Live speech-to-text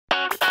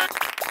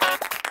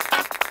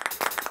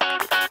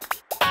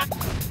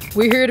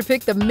We're here to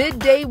pick the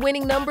midday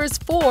winning numbers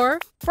for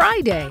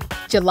Friday,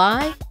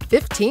 July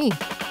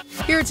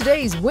 15th. Here are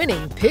today's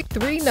winning Pick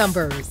 3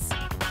 numbers.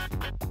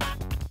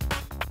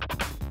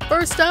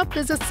 First up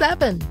is a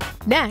 7,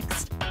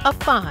 next a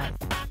 5,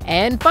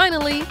 and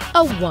finally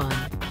a 1.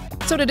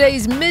 So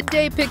today's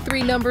midday Pick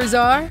 3 numbers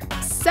are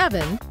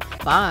 7,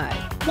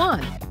 5,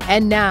 1.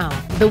 And now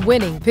the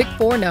winning Pick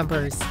 4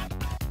 numbers.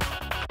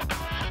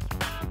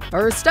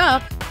 First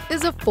up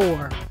is a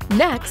 4,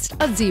 next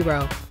a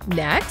 0,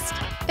 next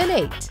an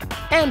 8,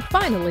 and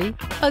finally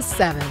a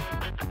 7.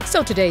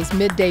 So today's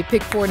midday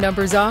Pick 4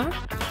 numbers are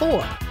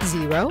 4,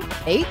 0,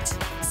 8,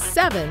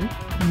 7.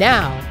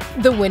 Now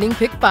the winning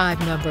Pick 5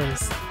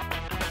 numbers.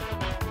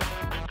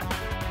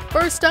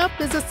 First up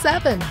is a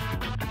 7,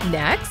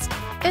 next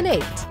an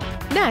 8,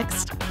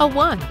 next a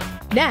 1,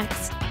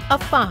 next a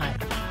 5,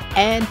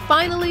 and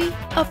finally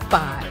a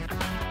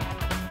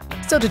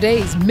 5. So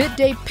today's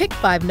midday Pick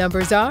 5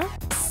 numbers are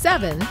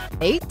 7,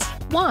 8,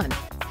 1,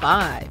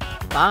 5,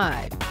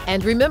 5.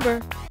 And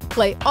remember,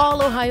 play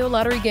all Ohio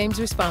Lottery games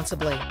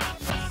responsibly.